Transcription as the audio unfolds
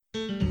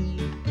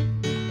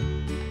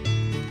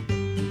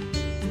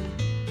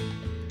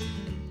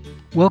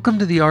Welcome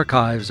to the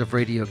archives of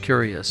Radio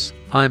Curious.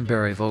 I'm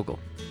Barry Vogel.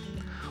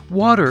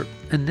 Water,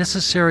 a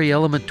necessary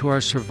element to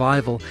our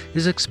survival,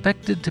 is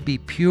expected to be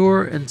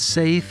pure and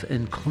safe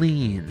and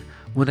clean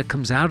when it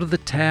comes out of the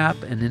tap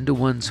and into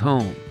one's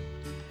home.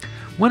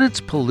 When it's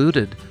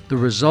polluted, the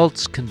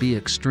results can be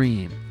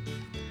extreme.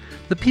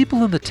 The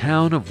people in the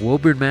town of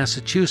Woburn,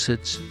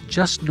 Massachusetts,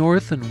 just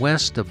north and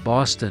west of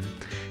Boston,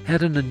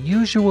 had an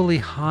unusually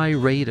high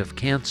rate of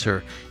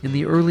cancer in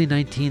the early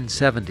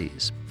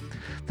 1970s.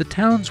 The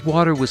town's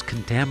water was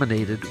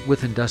contaminated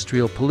with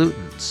industrial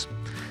pollutants.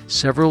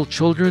 Several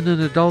children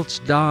and adults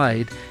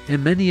died,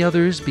 and many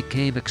others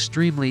became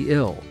extremely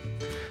ill.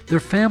 Their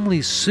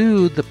families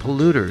sued the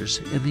polluters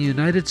in the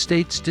United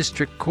States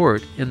District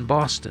Court in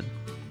Boston.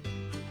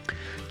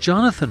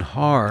 Jonathan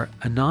Harr,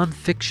 a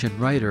nonfiction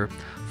writer,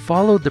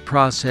 followed the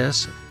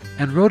process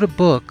and wrote a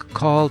book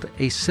called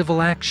A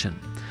Civil Action,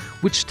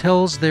 which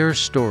tells their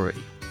story.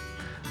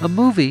 A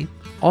movie,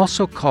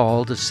 also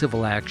called A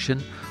Civil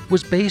Action,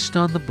 was based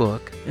on the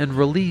book and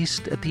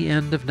released at the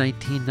end of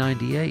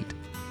 1998.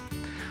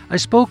 I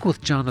spoke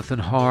with Jonathan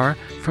Harr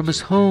from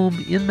his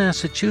home in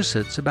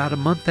Massachusetts about a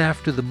month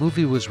after the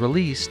movie was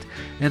released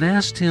and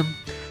asked him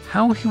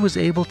how he was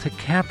able to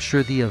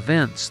capture the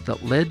events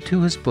that led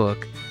to his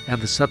book and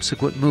the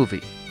subsequent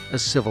movie, A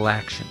Civil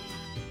Action.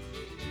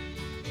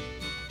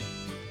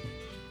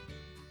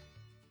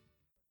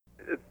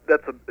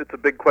 It's a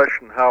big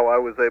question how I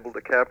was able to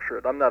capture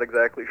it. I'm not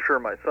exactly sure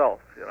myself,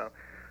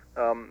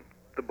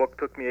 The book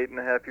took me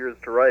 8.5 years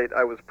to write.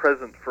 I was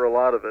present for a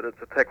lot of it. It's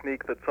a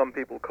technique that some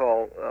people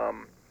call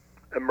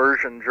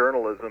immersion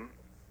journalism.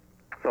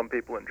 Some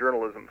people in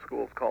journalism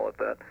schools call it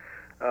that.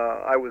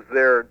 I was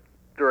there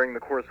during the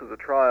course of the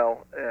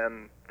trial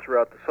and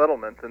throughout the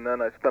settlement, and then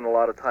I spent a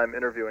lot of time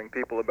interviewing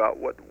people about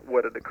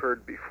what had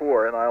occurred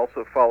before, and I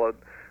also followed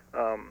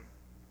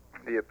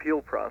the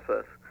appeal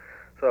process.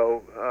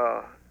 So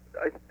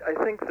I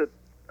think that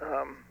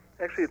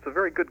actually it's a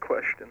very good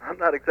question. I'm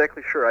not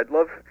exactly sure. I'd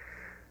love...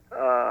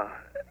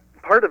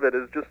 part of it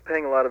is just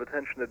paying a lot of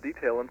attention to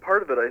detail, and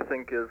part of it, I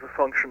think, is a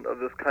function of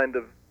this kind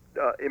of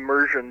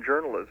immersion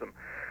journalism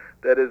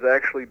that is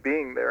actually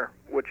being there.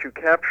 What you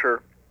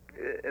capture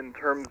in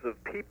terms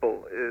of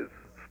people is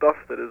stuff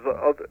that is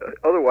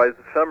otherwise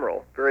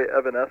ephemeral, very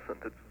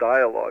evanescent. It's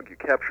dialogue. You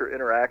capture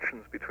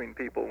interactions between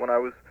people. When I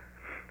was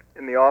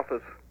in the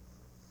office,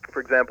 for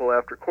example,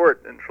 after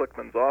court in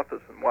Schlickman's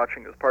office and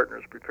watching his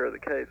partners prepare the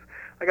case,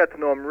 I got to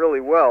know him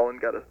really well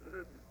and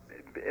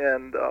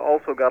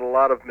also got a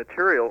lot of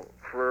material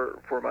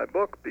for my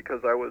book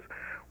because I was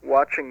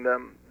watching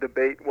them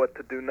debate what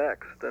to do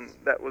next, and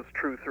that was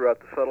true throughout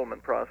the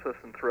settlement process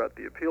and throughout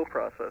the appeal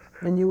process.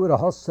 And you would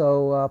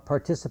also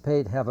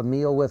participate, have a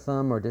meal with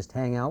them, or just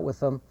hang out with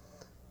them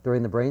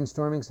during the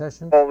brainstorming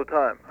sessions? All the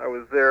time. I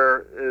was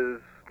there as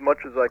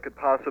much as I could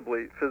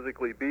possibly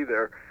physically be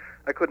there.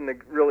 I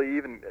couldn't really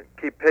even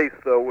keep pace,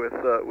 though, with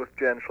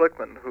Jan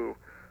Schlickman, who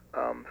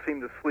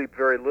seemed to sleep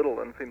very little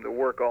and seemed to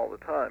work all the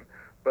time.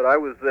 But I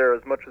was there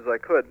as much as I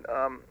could.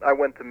 I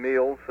went to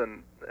meals,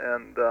 and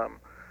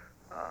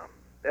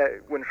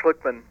when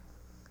Schlickman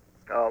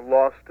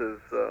lost his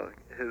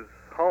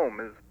home,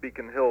 his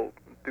Beacon Hill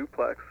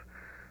duplex,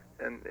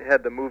 and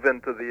had to move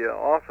into the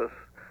office,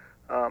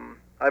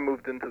 I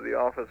moved into the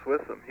office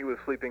with him. He was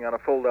sleeping on a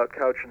fold-out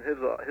couch in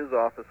his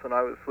office, and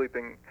I was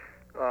sleeping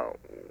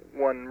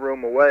one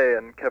room away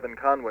in Kevin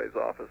Conway's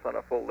office on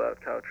a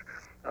fold-out couch.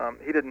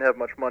 He didn't have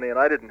much money, and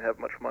I didn't have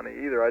much money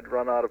either. I'd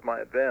run out of my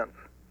advance.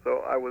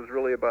 So I was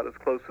really about as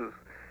close as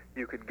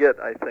you could get,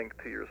 I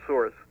think, to your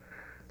source.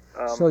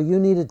 So you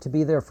needed to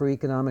be there for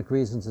economic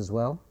reasons as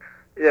well?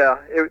 Yeah,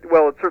 it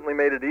certainly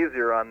made it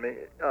easier on me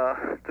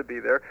to be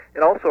there,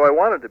 and also I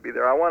wanted to be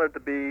there. I wanted to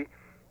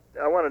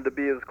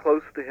be as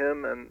close to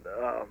him and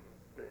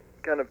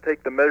kind of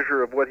take the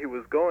measure of what he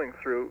was going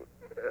through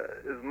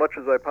as much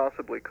as I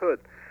possibly could.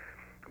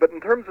 But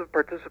in terms of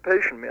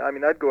participation, I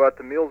mean, I'd go out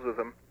to meals with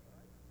him,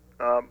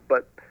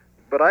 but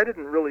I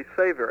didn't really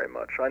say very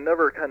much. I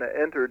never kind of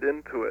entered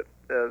into it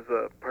as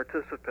a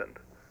participant.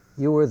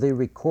 You were the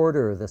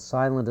recorder, the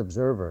silent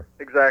observer.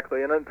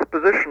 Exactly, and it's a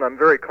position I'm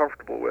very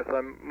comfortable with.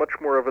 I'm much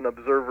more of an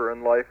observer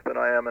in life than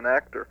I am an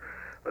actor,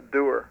 a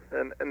doer,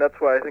 and that's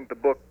why I think the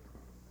book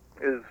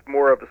is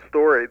more of a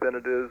story than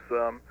it is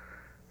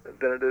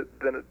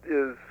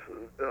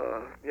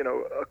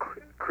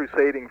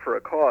crusading for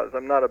a cause.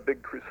 I'm not a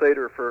big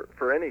crusader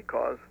for any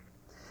cause.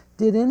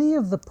 Did any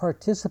of the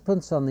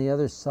participants on the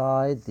other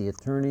side, the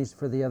attorneys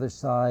for the other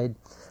side,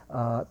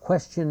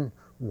 question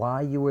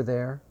why you were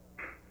there?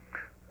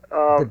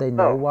 Did they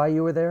know why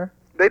you were there?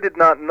 They did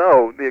not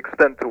know the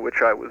extent to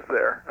which I was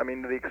there. I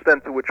mean, the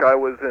extent to which I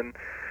was in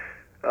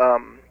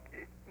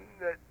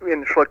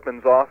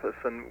Schlickman's office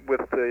and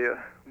with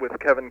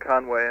Kevin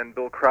Conway and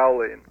Bill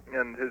Crowley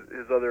and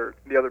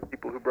the other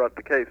people who brought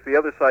the case. The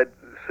other side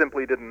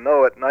simply didn't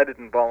know it, and I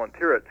didn't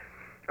volunteer it.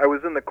 I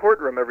was in the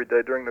courtroom every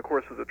day during the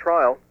course of the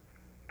trial,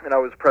 and I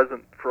was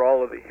present for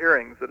all of the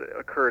hearings that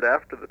occurred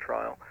after the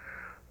trial.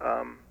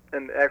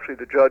 And actually,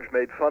 the judge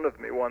made fun of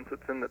me once.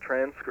 It's in the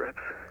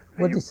transcripts.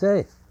 What did he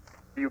say?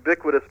 The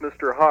ubiquitous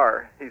Mr.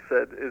 Harr, he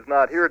said, is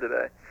not here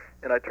today.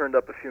 And I turned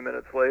up a few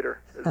minutes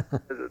later, as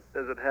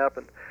it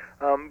happened.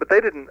 But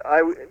they didn't.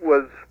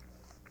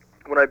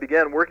 When I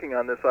began working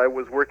on this, I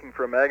was working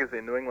for a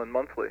magazine, New England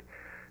Monthly,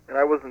 and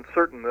I wasn't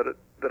certain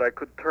that I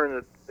could turn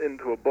it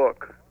into a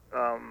book.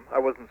 I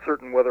wasn't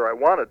certain whether I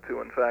wanted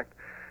to, in fact.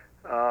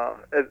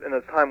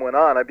 As time went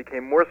on, I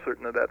became more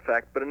certain of that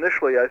fact. But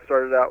initially, I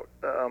started out,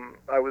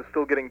 I was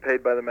still getting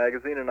paid by the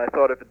magazine, and I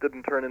thought if it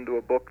didn't turn into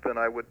a book, then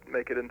I would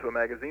make it into a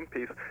magazine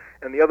piece.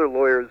 And the other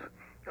lawyers,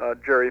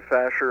 Jerry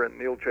Fasher and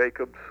Neil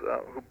Jacobs,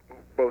 who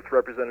both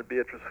represented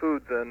Beatrice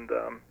Foods, and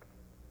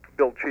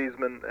Bill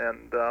Cheeseman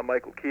and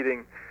Michael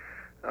Keating,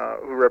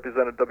 who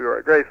represented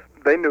W.R. Grace,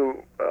 they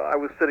knew I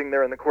was sitting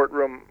there in the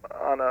courtroom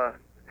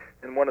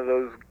in one of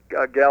those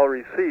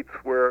gallery seats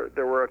where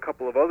there were a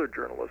couple of other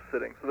journalists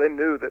sitting. So they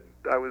knew that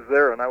I was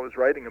there and I was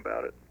writing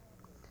about it.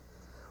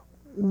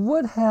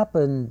 What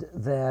happened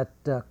that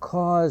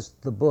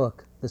caused the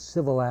book, The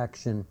Civil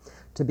Action,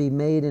 to be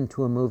made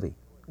into a movie?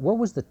 What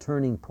was the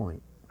turning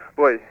point?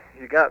 Boy,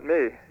 you got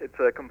me. It's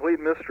a complete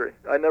mystery.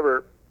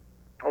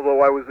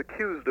 Although I was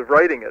accused of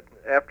writing it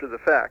after the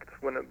fact,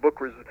 when the book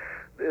was,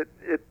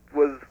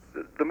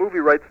 the movie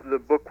rights to the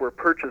book were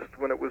purchased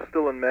when it was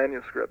still in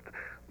manuscript.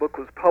 The book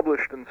was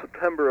published in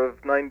September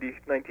of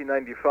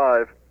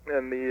 1995,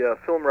 and the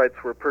film rights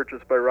were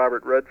purchased by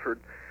Robert Redford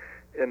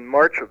in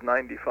March of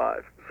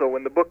 95. So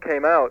when the book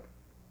came out,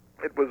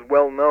 it was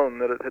well known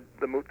that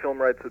the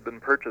film rights had been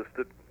purchased.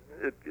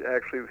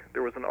 Actually,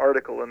 there was an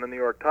article in the New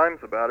York Times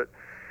about it.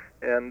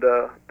 And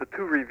the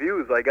two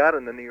reviews I got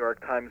in the New York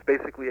Times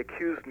basically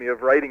accused me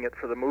of writing it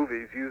for the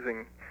movies,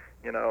 using,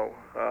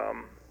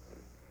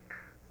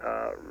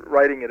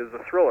 writing it as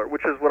a thriller,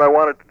 which is what I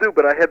wanted to do.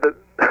 But I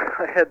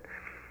had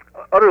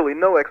utterly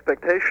no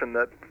expectation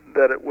that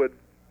it would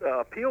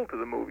appeal to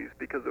the movies,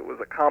 because it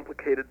was a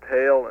complicated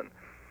tale, and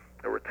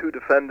there were two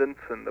defendants,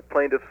 and the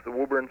plaintiffs, the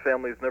Woburn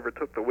families, never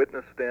took the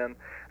witness stand.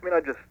 I mean,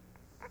 I just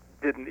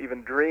didn't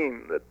even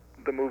dream that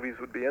the movies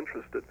would be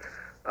interested.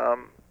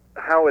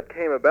 How it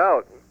came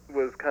about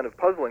was kind of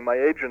puzzling. My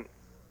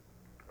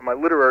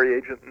literary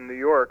agent in New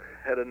York,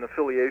 had an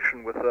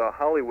affiliation with a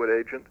Hollywood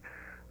agent,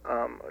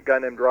 a guy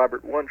named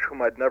Robert Wunsch,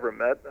 whom I'd never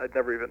met. I'd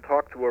never even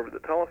talked to over the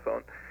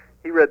telephone.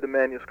 He read the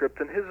manuscript,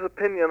 and his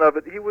opinion of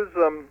it, he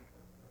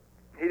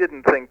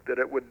didn't think that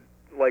it would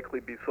likely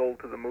be sold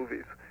to the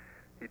movies,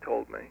 he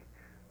told me.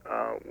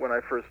 When I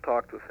first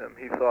talked with him,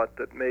 he thought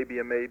that maybe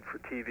a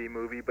made-for-TV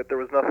movie, but there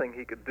was nothing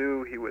he could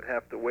do. He would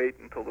have to wait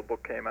until the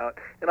book came out,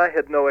 and I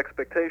had no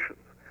expectations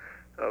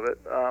of it.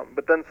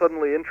 But then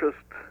suddenly interest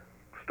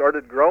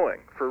started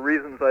growing for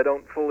reasons I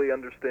don't fully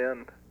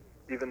understand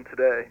even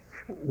today.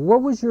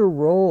 What was your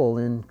role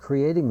in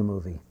creating the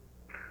movie?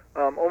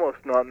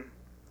 Almost none.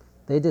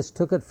 They just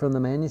took it from the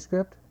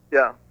manuscript?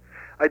 Yeah.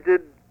 I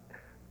did...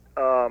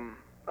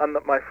 On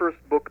my first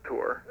book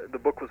tour, the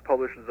book was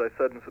published, as I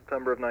said, in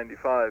September of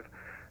 95.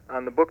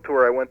 On the book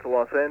tour, I went to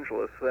Los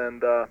Angeles,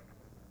 and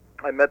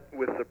I met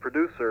with the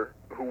producer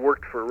who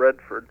worked for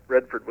Redford.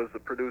 Redford was the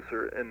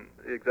producer and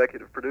the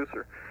executive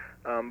producer.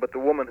 But the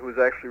woman who was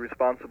actually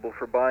responsible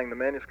for buying the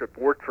manuscript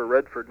worked for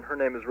Redford, and her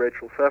name is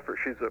Rachel Pfeffer.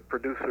 She's a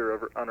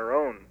producer on her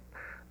own,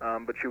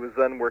 but she was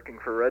then working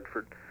for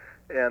Redford.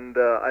 And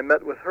I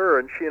met with her,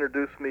 and she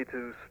introduced me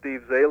to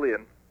Steve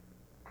Zalian,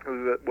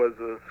 who was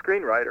a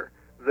screenwriter.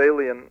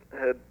 Zalian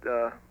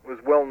was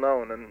well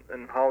known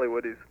in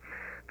Hollywood. He's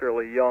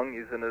fairly young.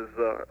 He's in his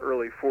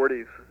early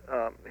 40s.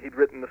 He'd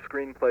written the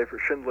screenplay for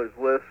Schindler's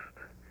List,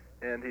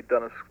 and he'd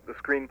done the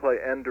screenplay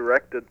and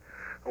directed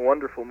a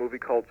wonderful movie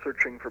called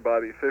Searching for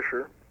Bobby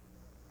Fischer.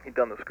 He'd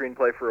done the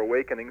screenplay for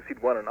Awakenings.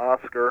 He'd won an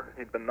Oscar.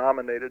 He'd been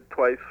nominated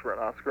twice for an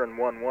Oscar and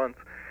won once.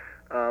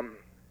 And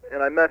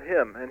I met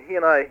him, and he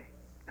and I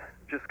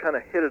just kind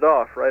of hit it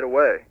off right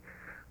away.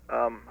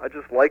 I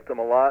just liked him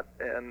a lot,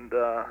 and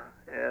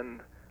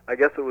I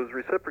guess it was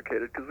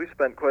reciprocated because we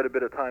spent quite a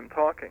bit of time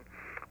talking.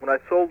 When I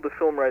sold the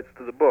film rights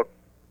to the book,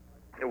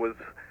 it was,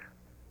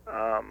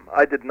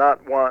 I did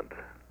not want,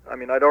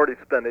 I'd already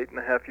spent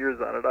 8.5 years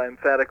on it. I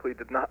emphatically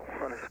did not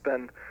want to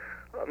spend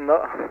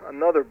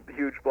another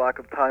huge block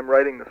of time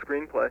writing the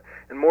screenplay.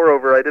 And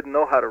moreover, I didn't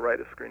know how to write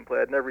a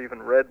screenplay. I'd never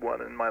even read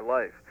one in my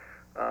life.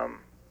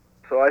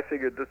 So I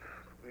figured this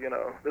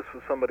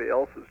was somebody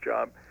else's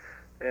job.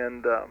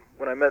 And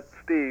when I met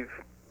Steve,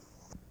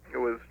 it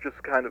was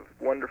just kind of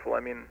wonderful.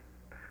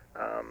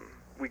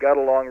 We got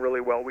along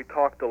really well. We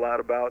talked a lot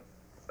about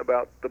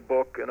the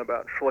book and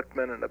about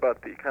Schlickman and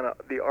about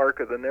the arc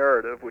of the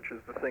narrative, which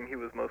is the thing he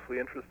was mostly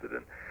interested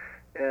in.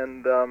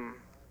 And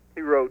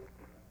he wrote,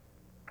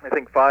 I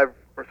think, 5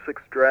 or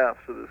 6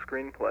 drafts of the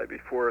screenplay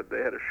before they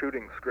had a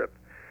shooting script.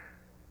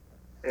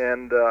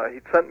 And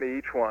he'd sent me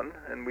each one,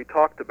 and we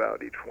talked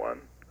about each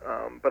one.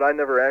 But I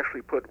never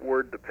actually put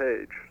word to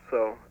page,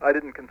 so I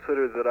didn't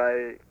consider that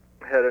I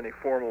had any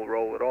formal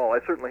role at all. I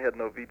certainly had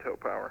no veto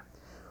power.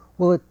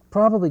 Well, it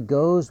probably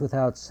goes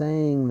without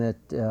saying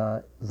that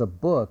the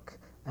book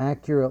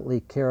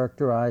accurately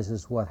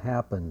characterizes what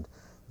happened.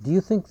 Do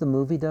you think the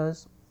movie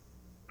does?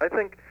 I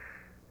think,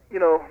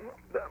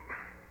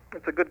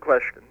 It's a good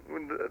question.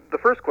 The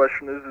first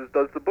question is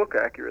does the book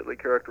accurately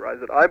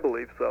characterize it? I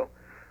believe so.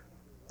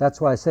 That's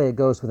why I say it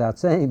goes without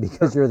saying,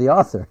 because you're the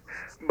author.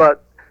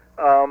 But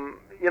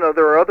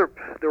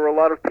there were a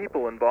lot of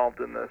people involved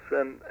in this,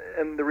 and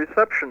the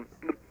reception,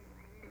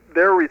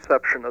 their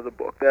reception of the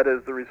book, that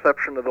is, the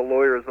reception of the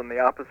lawyers on the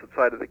opposite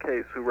side of the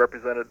case who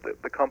represented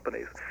the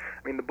companies.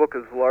 I mean, the book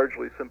is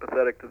largely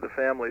sympathetic to the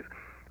families,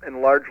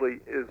 and largely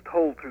is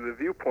told through the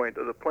viewpoint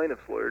of the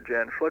plaintiff's lawyer,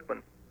 Jan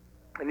Schlickman.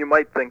 And you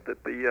might think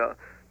that the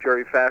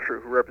Jerry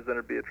Fasher, who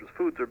represented Beatrice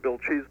Foods, or Bill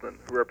Cheeseman,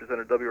 who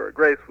represented W.R.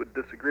 Grace, would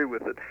disagree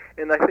with it.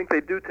 And I think they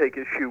do take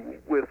issue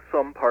with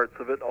some parts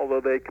of it,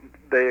 although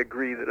they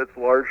agree that it's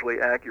largely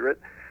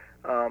accurate,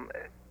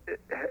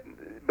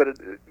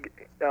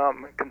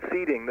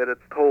 conceding that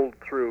it's told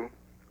through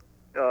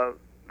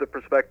the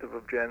perspective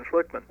of Jan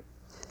Schlickman.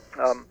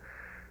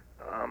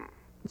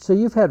 So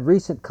you've had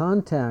recent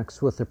contacts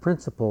with the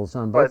principals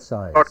on both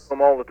sides. I talk to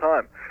them all the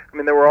time. I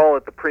mean, they were all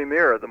at the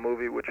premiere of the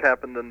movie, which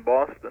happened in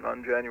Boston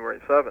on January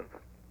 7th.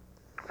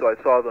 So I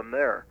saw them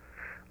there.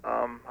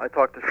 I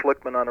talk to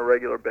Schlickman on a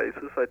regular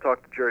basis. I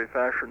talk to Jerry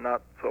Fasher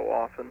not so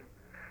often.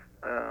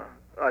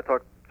 I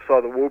saw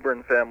the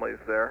Woburn families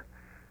there.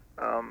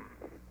 To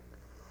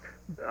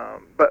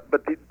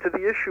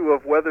the issue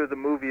of whether the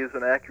movie is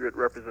an accurate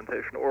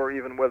representation, or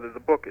even whether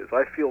the book is,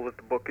 I feel that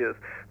the book is.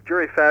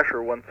 Jerry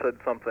Fasher once said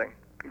something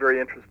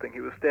very interesting.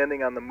 He was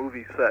standing on the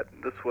movie set.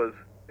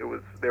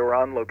 They were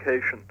on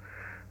location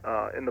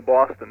in the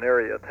Boston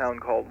area, a town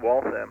called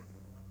Waltham,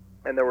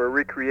 and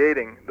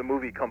the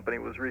movie company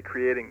was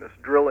recreating this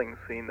drilling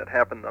scene that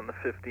happened on the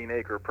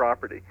 15-acre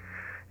property.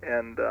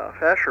 And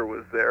Fasher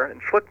was there,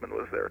 and Schlickman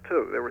was there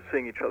too. They were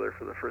seeing each other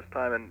for the first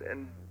time,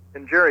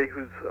 and Jerry,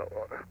 who's a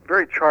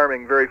very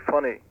charming, very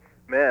funny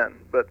man,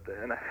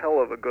 and a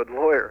hell of a good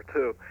lawyer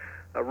too,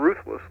 a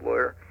ruthless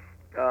lawyer,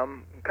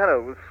 kind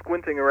of was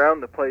squinting around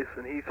the place,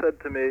 and he said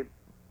to me,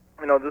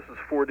 this is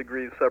 4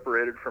 degrees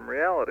separated from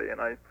reality.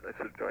 And I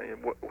said,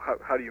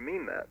 how do you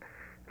mean that?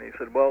 And he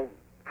said, well,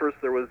 first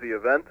there was the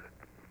event,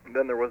 and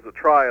then there was the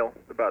trial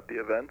about the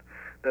event,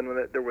 then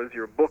there was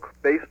your book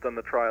based on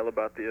the trial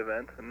about the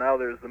event, and now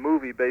there's the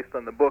movie based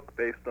on the book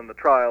based on the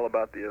trial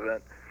about the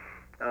event.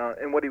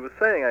 And what he was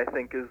saying, I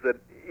think, is that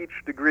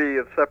each degree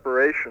of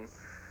separation,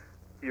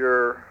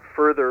 you're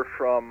further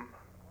from,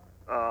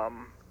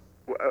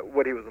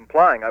 what he was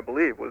implying, I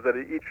believe, was that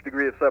at each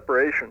degree of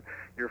separation,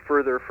 you're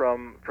further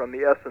from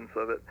the essence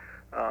of it,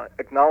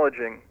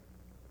 acknowledging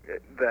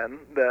then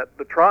that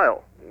the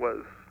trial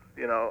was,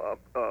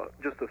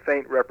 just a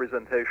faint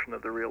representation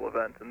of the real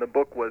event. And the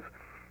book is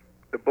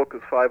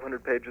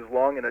 500 pages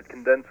long, and it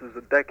condenses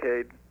a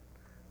decade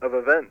of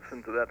events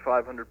into that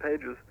 500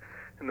 pages.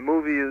 And the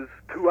movie is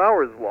 2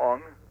 hours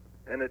long,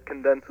 and it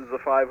condenses a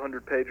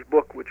 500-page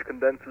book, which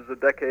condenses a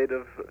decade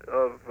of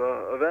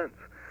events.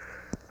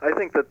 I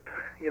think that,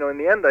 in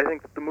the end, I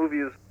think that the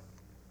movie is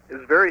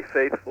very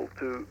faithful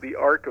to the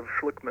arc of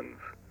Schlickman's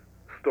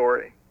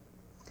story.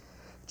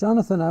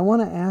 Jonathan, I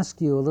want to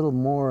ask you a little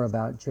more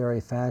about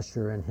Jerry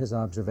Fasher and his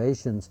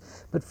observations,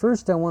 but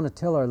first I want to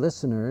tell our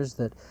listeners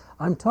that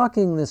I'm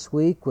talking this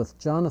week with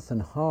Jonathan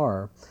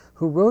Harr,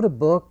 who wrote a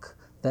book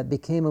that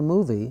became a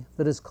movie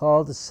that is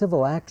called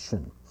Civil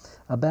Action,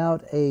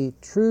 about a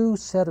true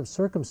set of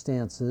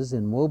circumstances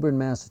in Woburn,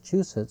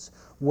 Massachusetts,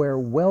 where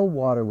well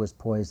water was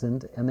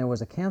poisoned and there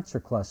was a cancer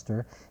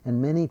cluster,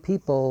 and many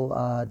people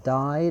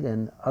died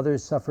and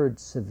others suffered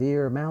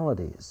severe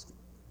maladies.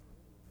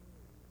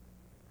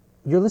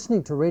 You're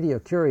listening to Radio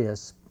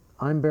Curious.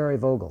 I'm Barry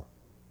Vogel.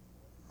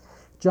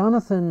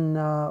 Jonathan,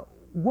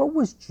 what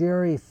was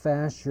Jerry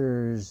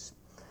Fasher's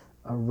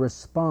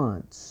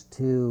response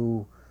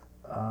to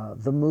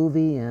the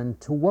movie and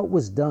to what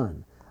was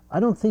done? I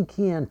don't think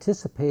he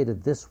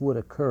anticipated this would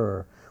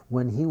occur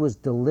when he was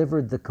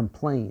delivered the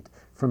complaint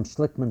from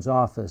Schlickman's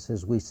office,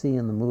 as we see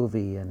in the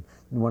movie and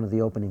in one of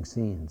the opening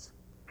scenes.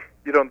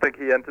 You don't think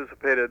he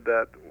anticipated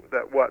that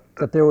what?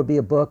 That there would be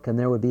a book and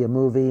there would be a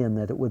movie and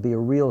that it would be a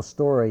real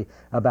story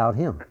about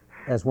him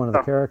as one of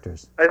the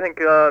characters. I think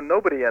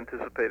nobody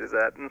anticipated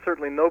that, and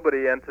certainly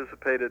nobody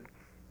anticipated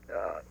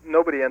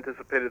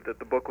that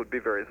the book would be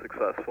very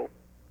successful,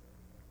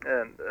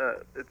 and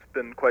it's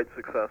been quite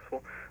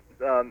successful.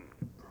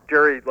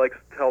 Jerry likes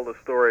to tell the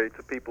story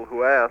to people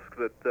who ask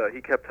that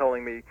he kept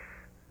telling me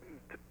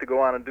to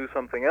go on and do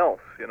something else,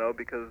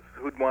 because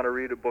who'd want to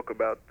read a book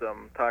about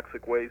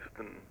toxic waste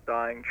and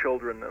dying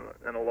children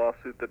and a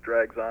lawsuit that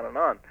drags on and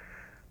on.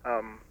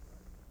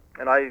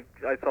 And I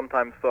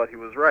sometimes thought he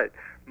was right.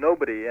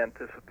 Nobody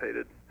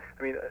anticipated.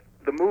 I mean,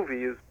 the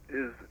movie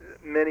is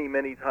many,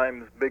 many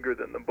times bigger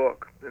than the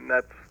book, and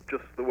that's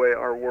just the way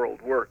our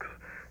world works.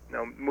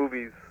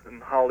 Movies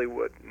and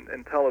Hollywood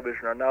and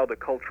television are now the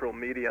cultural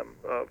medium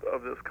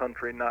of this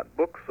country, not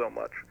books so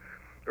much,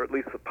 or at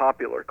least the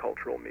popular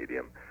cultural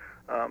medium.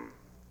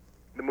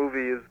 The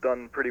movie is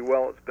done pretty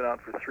well. It's been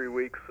out for 3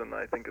 weeks, and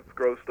I think it's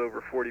grossed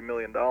over $40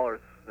 million,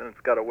 and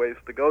it's got a ways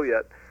to go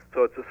yet.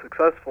 So it's a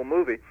successful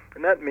movie,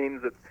 and that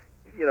means that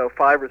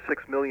 5 or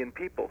 6 million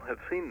people have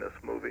seen this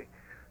movie.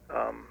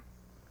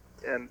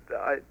 and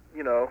I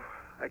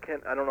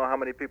don't know how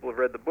many people have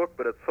read the book,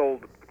 but it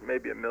sold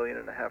maybe 1.5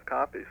 million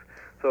copies.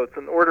 So it's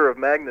an order of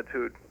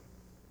magnitude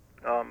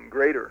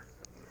greater,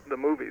 the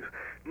movies.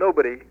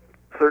 Nobody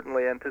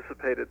certainly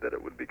anticipated that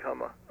it would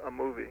become a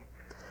movie.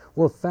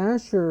 Well,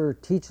 Fasher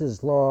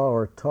teaches law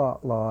or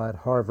taught law at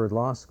Harvard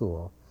Law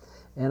School.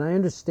 And I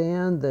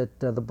understand that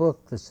the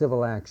book, The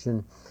Civil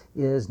Action,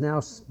 is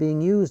now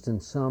being used in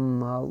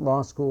some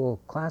law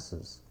school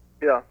classes.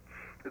 Yeah,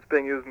 it's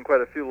being used in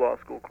quite a few law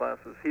school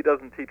classes. He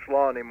doesn't teach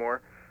law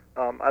anymore.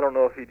 I don't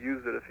know if he'd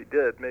use it if he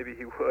did. Maybe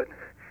he would.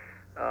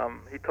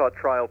 He taught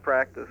trial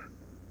practice.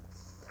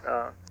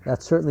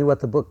 That's certainly what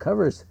the book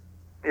covers.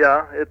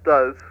 Yeah, it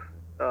does.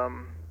 I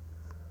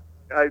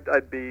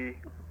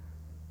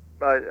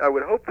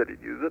would hope that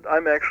he'd use it.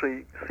 I'm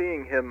actually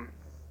seeing him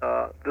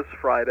this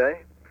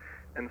Friday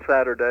and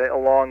Saturday,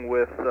 along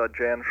with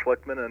Jan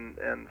Schlickman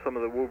and some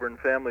of the Woburn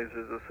families.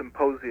 There's a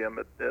symposium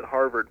at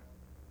Harvard.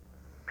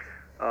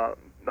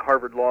 The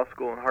Harvard Law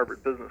School and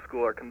Harvard Business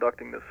School are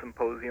conducting this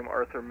symposium.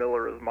 Arthur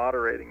Miller is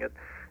moderating it,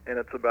 and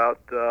it's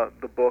about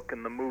the book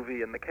and the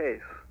movie and the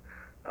case.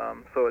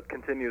 So it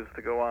continues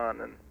to go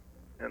on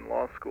in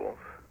law schools.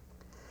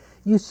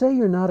 You say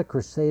you're not a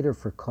crusader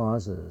for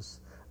causes,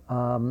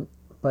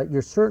 but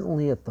you're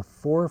certainly at the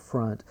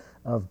forefront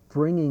of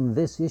bringing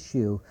this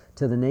issue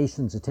to the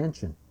nation's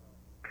attention.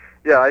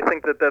 Yeah, I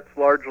think that's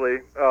largely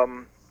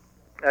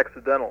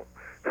accidental.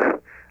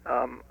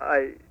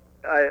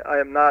 I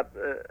am not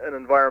an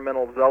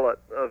environmental zealot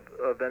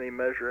of any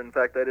measure. In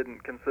fact, I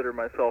didn't consider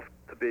myself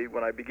to be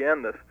when I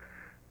began this.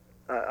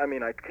 I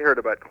mean, I cared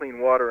about clean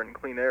water and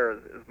clean air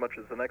as much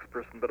as the next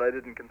person, but I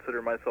didn't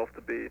consider myself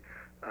to be,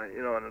 an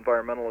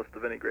environmentalist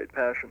of any great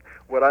passion.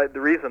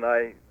 The reason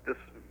I just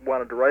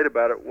wanted to write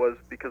about it was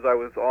because I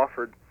was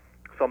offered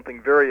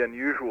something very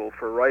unusual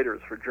for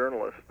writers, for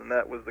journalists, and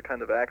that was the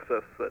kind of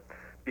access that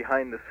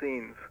behind the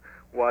scenes,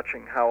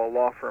 watching how a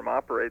law firm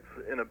operates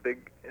in a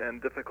big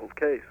and difficult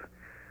case.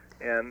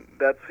 And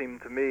that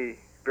seemed to me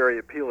very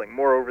appealing.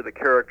 Moreover, the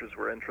characters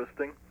were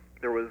interesting.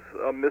 There was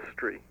a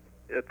mystery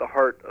at the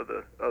heart of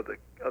the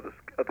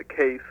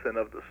case and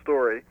of the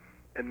story,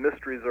 and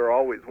mysteries are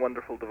always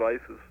wonderful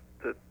devices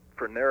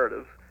for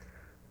narratives.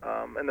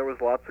 And there was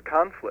lots of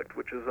conflict,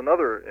 which is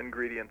another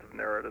ingredient of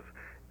narratives.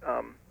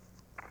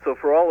 So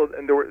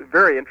and there were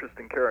very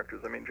interesting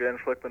characters. I mean, Jan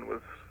Schlickman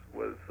was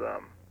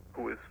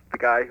who was the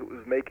guy who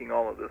was making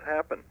all of this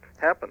happen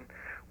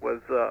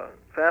was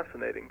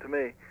fascinating to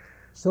me.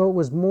 So it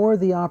was more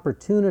the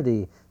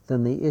opportunity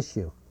than the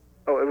issue.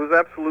 Oh, it was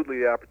absolutely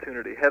the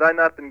opportunity. Had I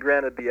not been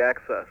granted the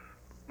access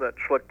that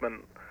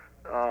Schlickman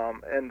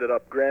ended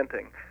up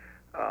granting,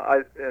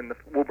 and the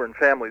Woburn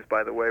families,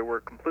 by the way,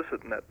 were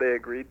complicit in that. They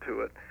agreed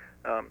to it.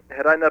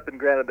 Had I not been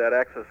granted that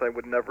access, I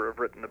would never have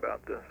written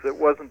about this. It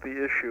wasn't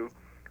the issue.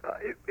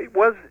 It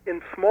was,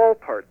 in small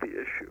part, the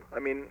issue. I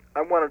mean,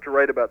 I wanted to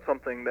write about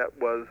something that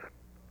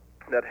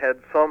had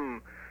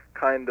some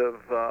kind of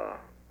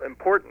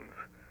importance.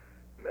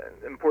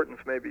 Importance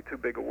may be too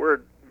big a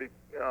word,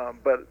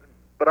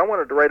 but I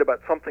wanted to write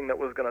about something that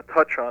was going to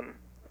touch on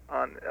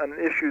an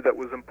issue that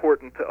was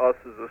important to us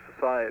as a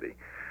society.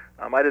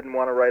 I didn't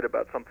want to write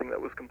about something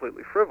that was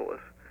completely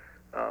frivolous.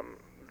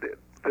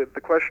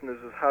 The question is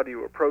how do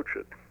you approach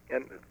it?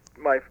 And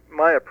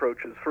my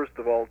approach is, first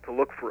of all, to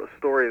look for a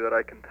story that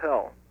I can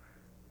tell.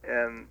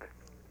 And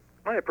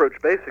my approach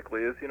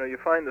basically is, you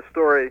find the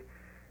story,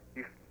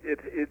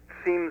 it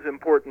seems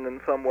important in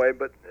some way,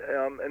 but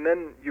and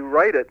then you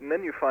write it, and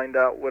then you find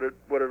out what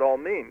it all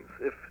means.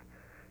 If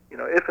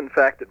in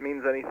fact it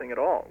means anything at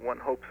all, one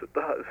hopes it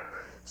does.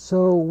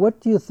 So what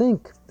do you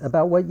think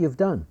about what you've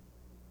done?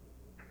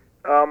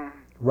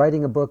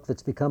 Writing a book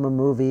that's become a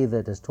movie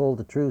that has told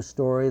a true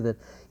story that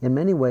in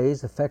many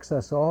ways affects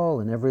us all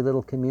in every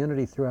little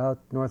community throughout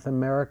North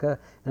America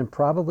and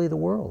probably the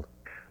world.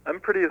 I'm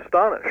pretty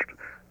astonished.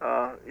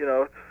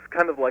 It's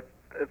kind of like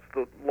it's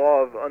the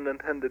law of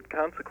unintended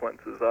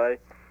consequences. The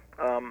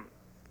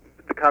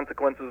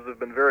consequences have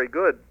been very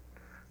good.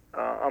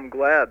 I'm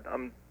glad.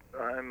 I'm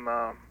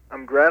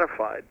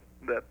gratified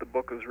that the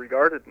book is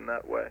regarded in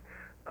that way.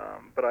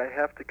 But I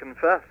have to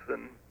confess,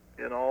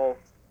 in all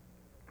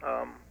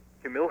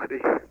humility,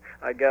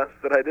 I guess,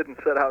 that I didn't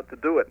set out to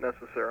do it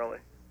necessarily.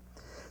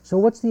 So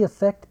what's the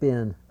effect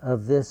been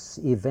of this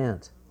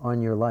event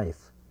on your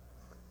life?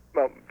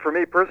 Well, for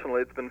me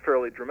personally, it's been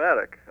fairly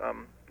dramatic.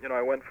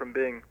 I went from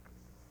being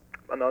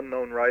an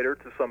unknown writer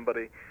to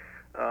somebody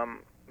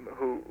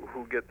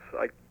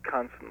I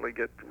constantly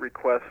get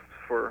requests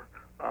for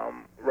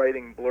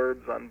writing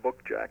blurbs on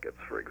book jackets,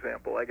 for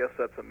example. I guess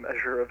that's a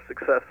measure of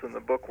success in the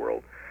book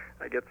world.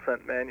 I get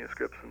sent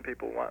manuscripts, and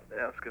people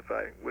ask if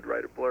I would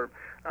write a blurb.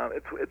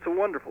 It's a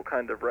wonderful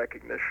kind of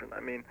recognition. I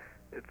mean,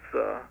 it's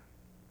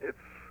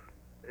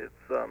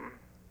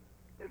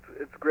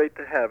great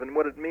to have, and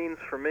what it means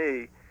for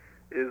me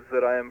is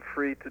that I am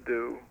free to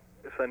do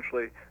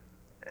essentially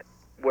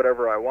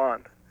whatever I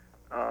want.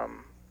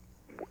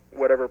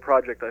 Whatever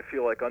project I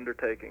feel like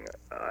undertaking,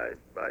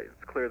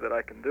 it's clear that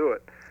I can do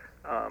it.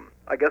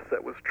 I guess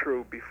that was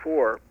true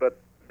before, but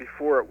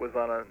before it was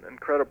on an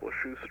incredible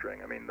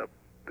shoestring. I mean, the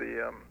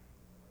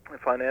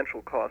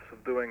financial costs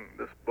of doing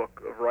this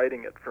book, of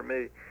writing it for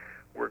me,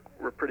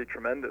 were pretty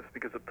tremendous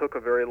because it took a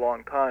very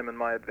long time, and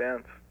my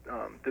advance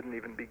didn't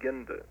even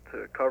begin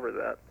to cover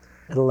that.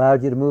 It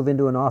allowed you to move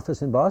into an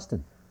office in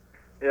Boston.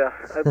 Yeah,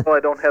 well, I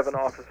don't have an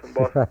office in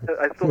Boston.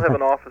 Right. I still have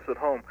an office at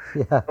home.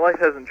 Yeah. My life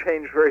hasn't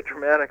changed very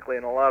dramatically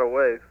in a lot of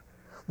ways.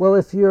 Well,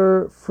 if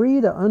you're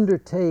free to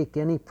undertake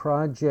any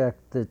project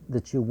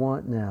that you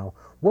want now,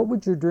 what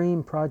would your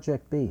dream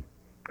project be?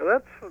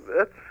 Well,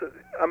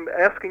 I'm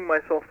asking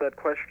myself that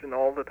question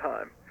all the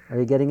time. Are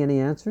you getting any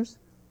answers?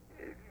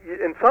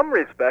 In some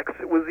respects,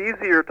 it was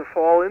easier to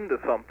fall into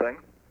something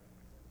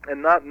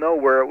and not know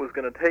where it was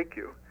going to take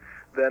you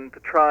than to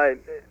try.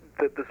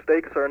 That the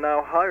stakes are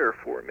now higher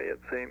for me, it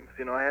seems.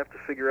 You know, I have to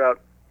figure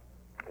out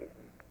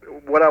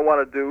what I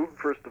want to do,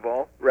 first of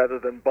all, rather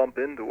than bump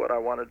into what I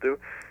want to do.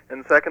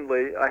 And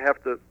secondly, I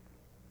have to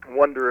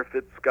wonder if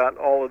it's got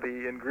all of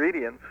the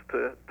ingredients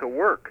to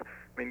work.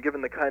 I mean,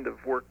 given the kind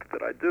of work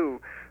that I do,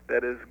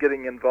 that is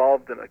getting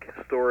involved in a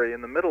story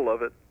in the middle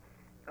of it,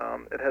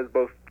 it has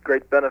both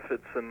great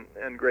benefits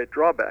and great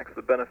drawbacks.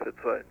 The benefits,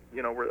 are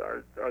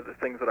the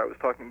things that I was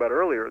talking about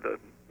earlier.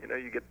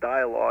 You get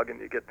dialogue and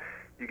you get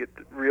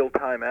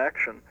real-time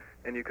action,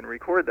 and you can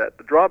record that.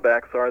 The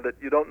drawbacks are that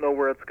you don't know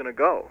where it's going to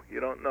go. You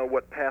don't know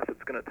what path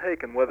it's going to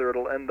take and whether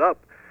it'll end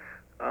up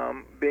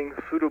being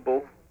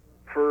suitable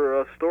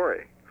for a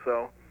story.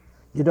 So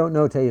you don't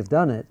know till you've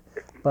done it.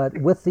 But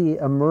with the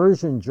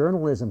immersion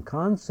journalism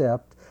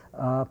concept,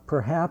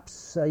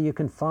 perhaps you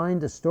can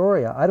find a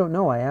story. I don't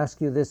know. I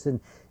ask you this in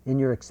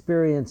your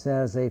experience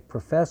as a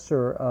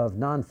professor of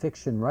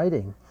nonfiction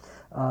writing.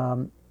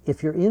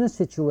 If you're in a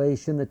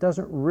situation that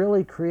doesn't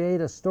really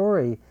create a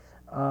story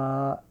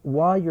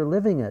while you're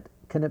living it,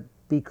 can it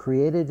be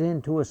created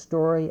into a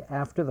story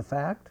after the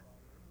fact?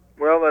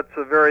 Well, that's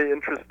a very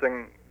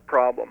interesting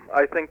problem.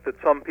 I think that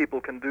some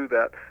people can do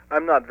that.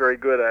 I'm not very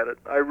good at it.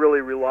 I really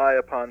rely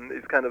upon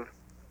these kind of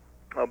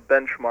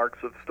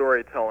benchmarks of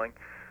storytelling.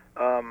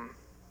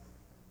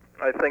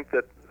 I think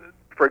that,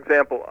 for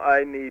example,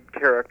 I need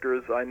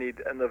characters. I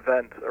need an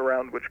event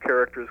around which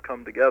characters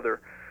come together,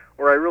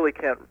 or I really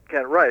can't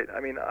write. I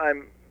mean, I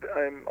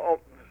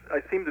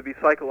seem to be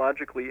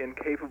psychologically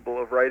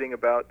incapable of writing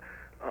about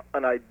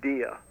an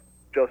idea,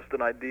 just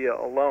an idea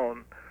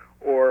alone,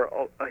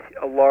 or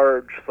a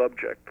large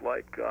subject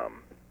like,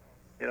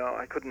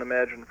 I couldn't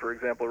imagine, for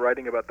example,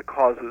 writing about the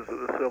causes of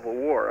the Civil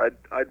War.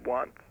 I'd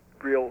want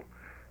real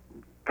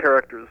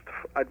characters.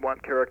 I'd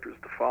want characters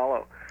to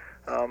follow.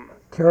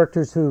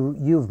 Characters who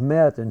you've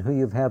met and who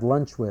you've had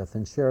lunch with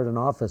and shared an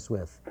office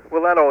with.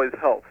 Well, that always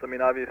helps. I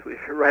mean, obviously, if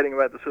you're writing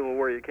about the Civil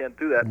War, you can't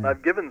do that. Yeah. And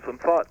I've given some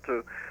thought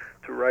to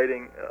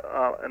writing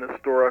an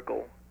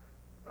historical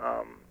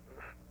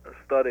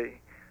study.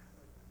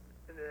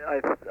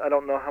 I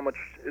don't know how much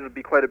it'll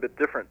be. Quite a bit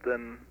different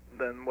than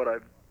what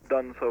I've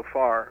done so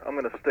far. I'm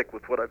going to stick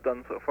with what I've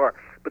done so far.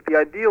 But the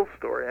ideal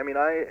story. I mean,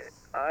 I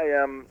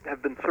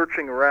have been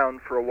searching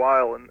around for a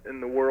while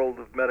in the world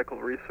of medical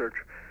research.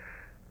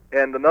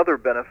 And another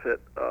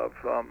benefit of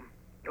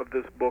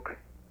this book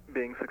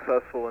being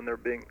successful and there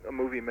being a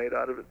movie made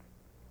out of it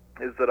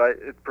is that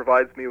it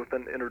provides me with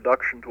an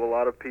introduction to a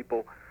lot of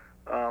people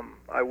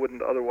I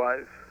wouldn't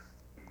otherwise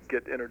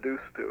get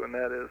introduced to, and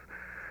that is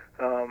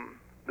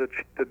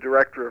the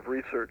director of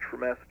research for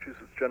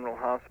Massachusetts General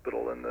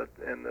Hospital and the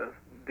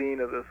dean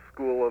of the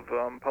School of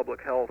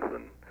Public Health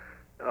and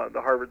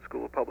the Harvard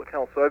School of Public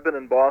Health. So I've been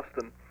in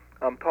Boston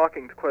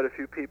talking to quite a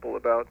few people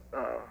about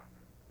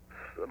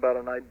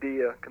an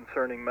idea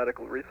concerning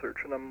medical research,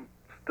 and I'm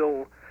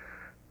still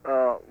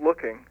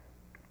looking,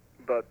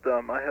 but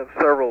I have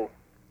several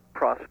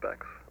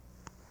prospects.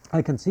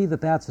 I can see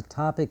that that's a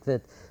topic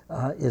that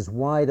is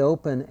wide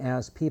open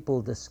as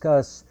people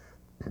discuss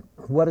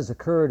what has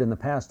occurred in the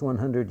past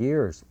 100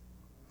 years.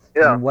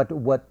 Yeah. And what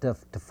to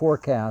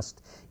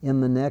forecast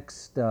in the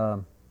next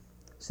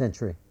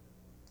century.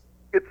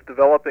 It's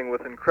developing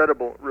with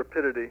incredible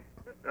rapidity,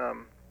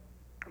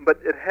 but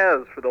it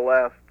has for the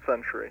last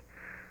century.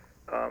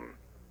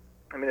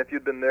 I mean, if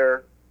you'd been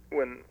there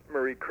when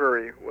Marie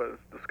Curie was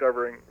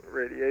discovering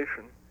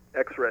radiation,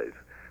 X-rays,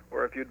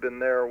 or if you'd been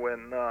there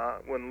when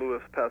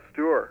Louis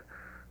Pasteur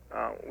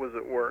was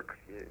at work,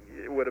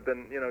 it would have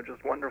been,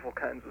 just wonderful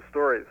kinds of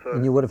stories. So,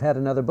 and you would have had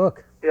another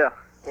book. Yeah,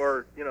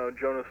 or,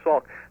 Jonas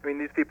Salk. I mean,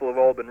 these people have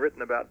all been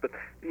written about, but,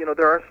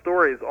 there are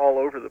stories all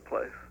over the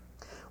place.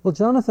 Well,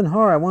 Jonathan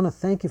Harr, I want to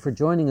thank you for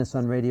joining us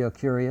on Radio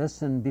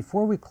Curious. And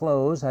before we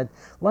close, I'd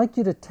like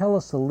you to tell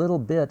us a little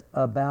bit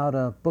about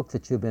a book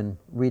that you've been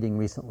reading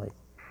recently.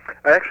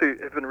 I actually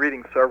have been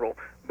reading several,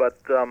 but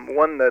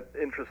one that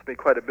interests me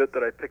quite a bit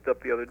that I picked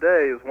up the other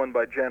day is one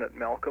by Janet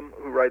Malcolm,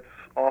 who writes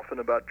often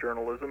about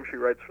journalism. She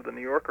writes for The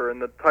New Yorker,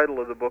 and the title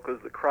of the book is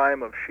The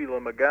Crime of Sheila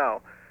McGow.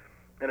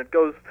 And it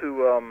goes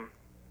to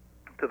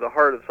the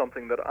heart of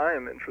something that I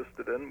am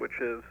interested in,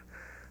 which is,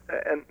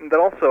 and that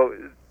also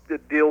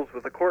it deals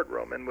with the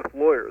courtroom and with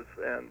lawyers,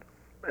 and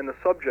the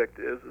subject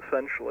is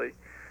essentially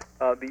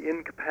the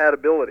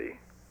incompatibility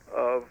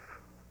of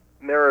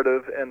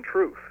narrative and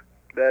truth.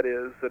 That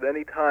is, that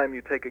any time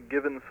you take a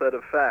given set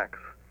of facts,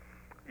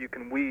 you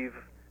can weave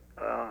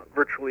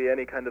virtually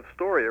any kind of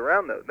story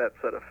around that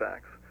set of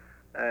facts.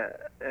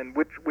 And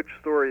which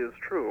story is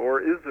true,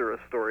 or is there a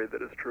story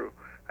that is true?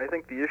 I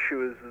think the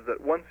issue is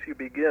that once you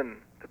begin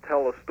to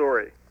tell a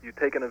story, you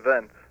take an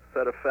event,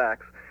 set of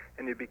facts,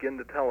 and you begin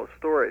to tell a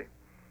story,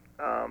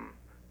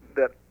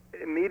 that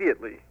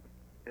immediately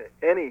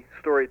any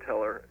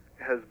storyteller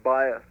has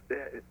bias,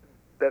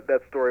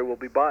 that story will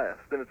be biased.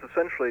 And it's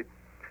essentially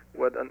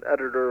what an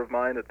editor of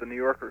mine at The New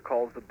Yorker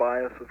calls the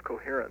bias of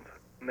coherence,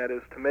 and that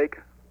is to make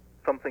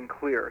something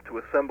clear, to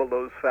assemble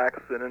those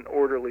facts in an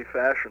orderly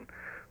fashion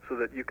so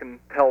that you can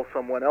tell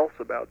someone else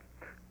about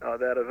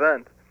that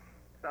event.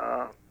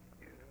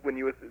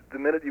 The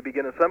minute you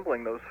begin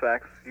assembling those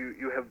facts,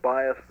 you have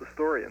biased the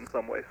story in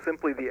some way.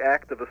 Simply the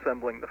act of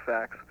assembling the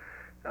facts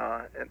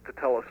and to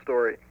tell a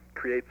story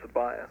creates a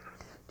bias.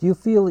 Do you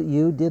feel that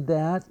you did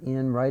that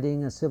in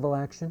writing A Civil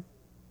Action?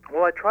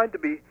 Well, I tried to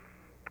be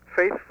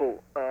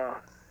faithful,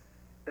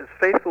 as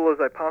faithful as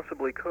I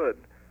possibly could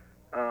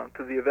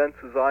to the events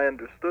as I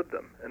understood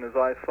them and as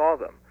I saw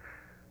them.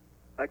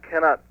 I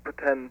cannot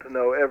pretend to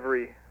know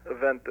every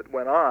event that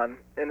went on,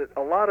 and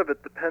a lot of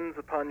it depends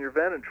upon your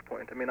vantage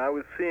point. I mean, I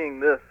was seeing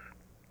the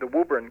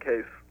Woburn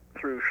case,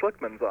 through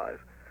Schlickman's eyes.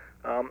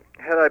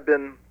 Had I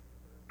been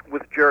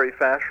with Jerry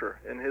Fasher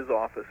in his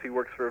office, he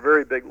works for a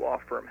very big law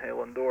firm,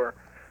 Hale & Dorr,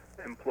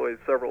 employs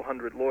several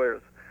hundred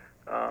lawyers,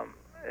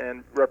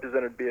 and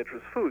represented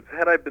Beatrice Foods.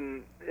 Had I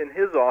been in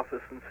his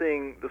office and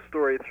seeing the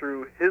story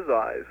through his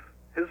eyes,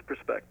 his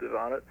perspective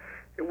on it,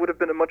 it would have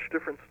been a much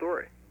different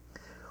story.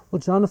 Well,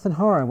 Jonathan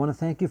Harr, I want to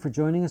thank you for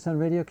joining us on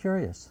Radio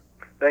Curious.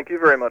 Thank you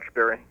very much,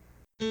 Barry.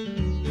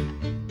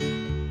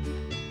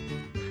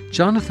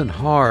 Jonathan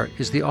Harr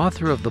is the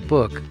author of the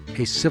book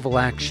A Civil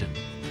Action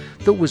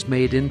that was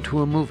made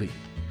into a movie.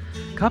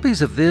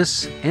 Copies of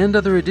this and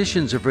other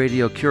editions of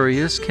Radio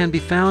Curious can be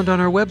found on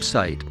our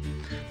website,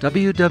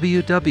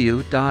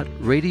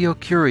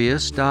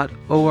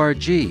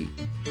 www.radiocurious.org.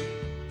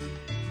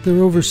 There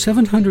are over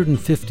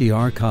 750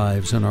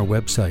 archives on our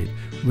website,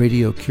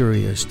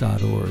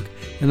 radiocurious.org,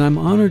 and I'm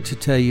honored to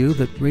tell you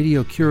that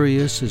Radio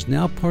Curious is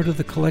now part of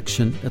the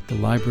collection at the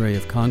Library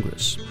of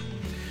Congress.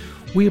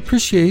 We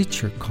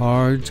appreciate your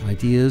cards,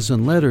 ideas,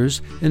 and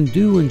letters, and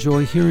do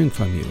enjoy hearing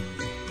from you.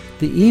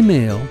 The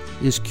email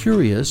is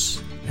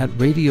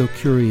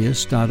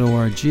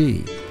curious@radiocurious.org.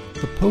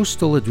 The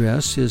postal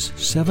address is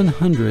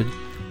 700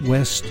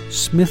 West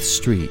Smith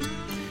Street,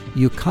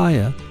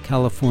 Ukiah,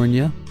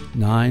 California,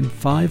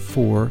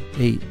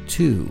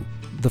 95482.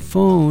 The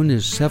phone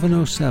is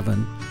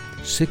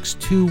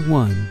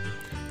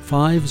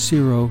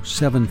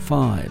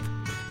 707-621-5075.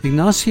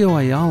 Ignacio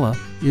Ayala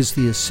is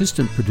the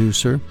assistant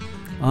producer.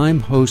 I'm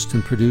host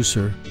and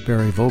producer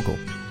Barry Vogel.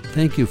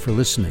 Thank you for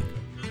listening.